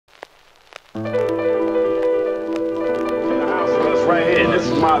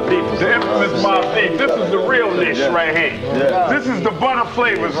The infamous Mobb. This is the real dish right here. This is the butter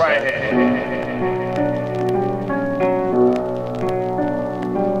flavors right here.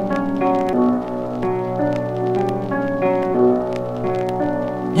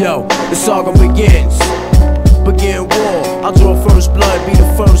 Yo, the saga begins. Begin war. I draw first blood, be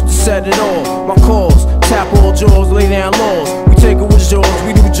the first to set it all. My calls, tap all jaws, lay down laws. We take it with jaws,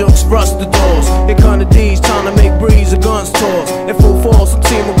 we do jokes, rust the doors. Here come the D's, time to make breeze, the guns toss. In full force, some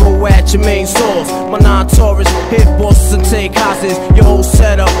team will go at your main source. My non-Taurus, hit bosses and take hostages. Your whole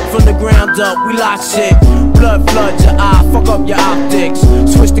setup, from the ground up, we lock shit. Blood flood your eye, fuck up your optics.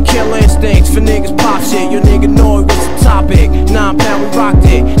 Switch to kill instincts, for niggas pop shit. Your nigga know it was the topic. 9 pound, we rocked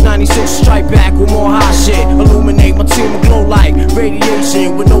it. 96 strike back with more hot shit. Illuminate, my team will glow like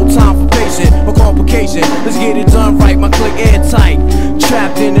radiation, with no time for patience or complication. Let's get it done right, my click airtight.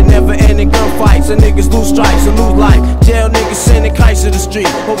 Trapped in the never-ending gunfights, and niggas lose strikes and lose life. Jail niggas sending kites to the street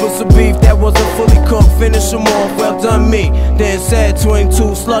over some beef that wasn't fully cooked. Finish them off, well done me. Then said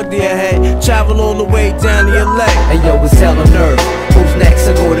 22 slug to your head, travel all the way down to your leg. Hey yo, it's hell on earth. Who's next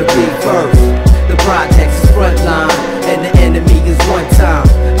are gonna be first? The projects is frontline, and the enemy is one time.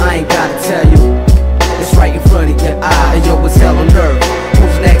 I ain't gotta tell you, it's right in front of your eye. Hey yo, it's hell on earth.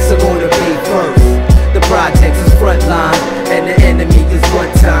 Who's next are gonna be first? The projects is frontline, and the enemy is one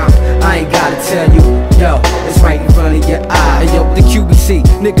time. I ain't gotta tell you, yo, it's right in front of your eye. Hey yo, the QBC,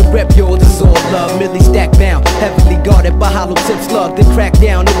 nigga rep yours is all love. Millie stack bound, heavily guarded by hollow tip slug. Then crack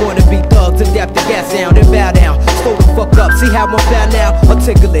down, they wanna be thugs, adapt the gas down, then bow down. Slow the fuck up, see how I'm found now?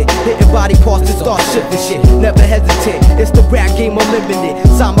 Articulate, hitting body parts to start shifting shit. Never hesitate, it's the rap game unlimited.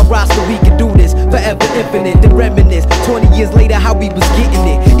 Sign my roster, we can do this, forever infinite. Then reminisce, 20 years later how we was getting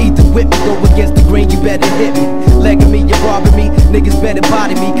it. Either with me, go against the grain, you better hit me. Legging me, you robbing me, niggas better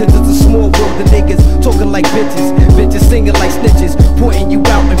body me. Cause it's a small world of niggas talking like bitches. Bitches singing like snitches, pointing you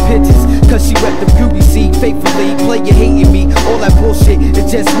out in pitches. Cause she rep the QBC faithfully. Player hating me, all that bullshit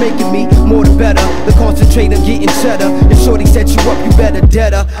is just making me more the better. The concentrate on getting cheddar. If shorty set you up, you better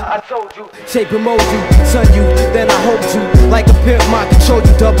dead her. I told you, shape emoji, son you, then I hold you. Like a pimp, mind control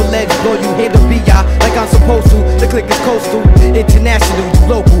you, double edge, blow you, handle BI like I'm supposed to. The click is coastal, international, you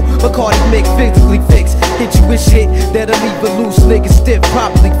local. Bacardi mix, physically fixed. Hit you with shit that'll leave a loose nigga stiff,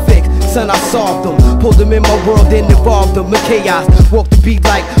 properly fixed. Son, I solved them, pulled them in my world, then involved them in chaos. Walk the beat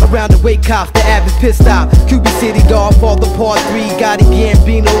like around the wake cops, the average pissed out. QB City Dog, fall the part 3, got it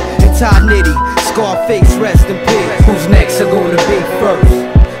Gambino and Ty Nitty. Scarface, rest in peace. Who's next are gonna be first?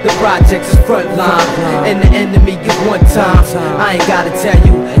 The projects is frontline, and the enemy is one time. I ain't gotta tell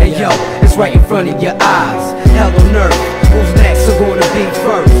you, hey yo, it's right in front of your eyes. Hell on earth, who's next are gonna be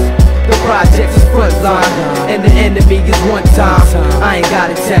first? The projects is frontline, and the enemy is one time. I ain't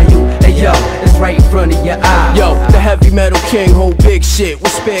gotta tell you, hey yo, it's right in front of your eyes. Yo, the heavy metal king hold big shit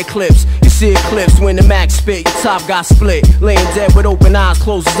with spare clips. You see eclipse when the max spit, your top got split. Laying dead with open eyes,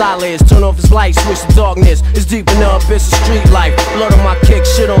 close his eyelids. Turn off his light, switch to darkness. It's deep in the abyss of street life. Blood on my kick,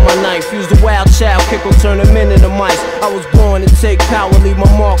 shit on my knife. Use the wild child kick will turn them into mice. I was born to take power, leave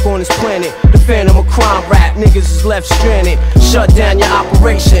my mark on this planet. The phantom of crime rap, niggas is left stranded. Shut down your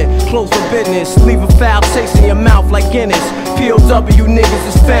operation, close for business. Leave a foul taste in your mouth like Guinness. POW niggas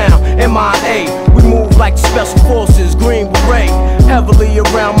is found, MIA. We move like the special forces, Green Beret. Heavily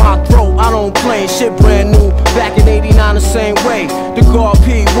around my throat, I don't play shit brand new. Back in 89 the same way. The guard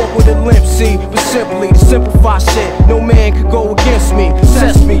P, walk with a limp, see. But simply, to simplify shit, no man could go against me.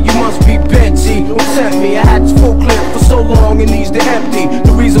 Test me, you must be bent, G. Don't tempt me, I had this full clip for so long, it needs to empty.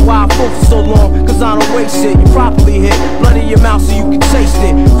 The reason why I fought for so long, cause I don't waste it. You properly hit, blood in your mouth so you can taste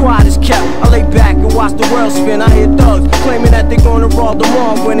it. Quiet is kept, I lay back and watch the world spin. I hear thugs claiming that they gonna rob them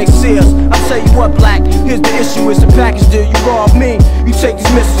all when they see us. I tell you what, black, here's the issue, it's the package deal. You rob me, you take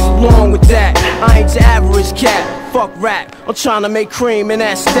these missiles along with that. I ain't your average cat, fuck rap. I'm trying to make cream and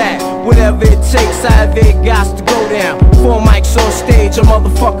that's that. Whatever it takes, however it got to go down. 4 mics on stage, a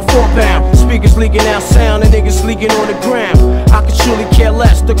motherfucking 4 pound. Speakers leaking out sound and niggas leaking on the ground. I could truly care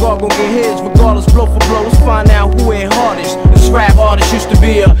less, the guard gon' get his. Regardless, blow for blow, let's find out who hit hardest. This rap artist used to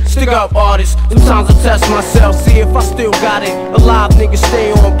be a stick-up artist. Sometimes I test myself, see if I still got it. Alive niggas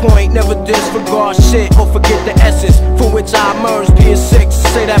stay on point, never disregard shit or forget the essence from which I emerged. Being sick to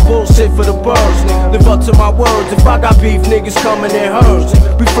say that bullshit for the birds. Live up to my words, if I got beef, niggas coming in herds.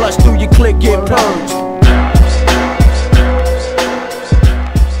 We flush through your clique, get purged.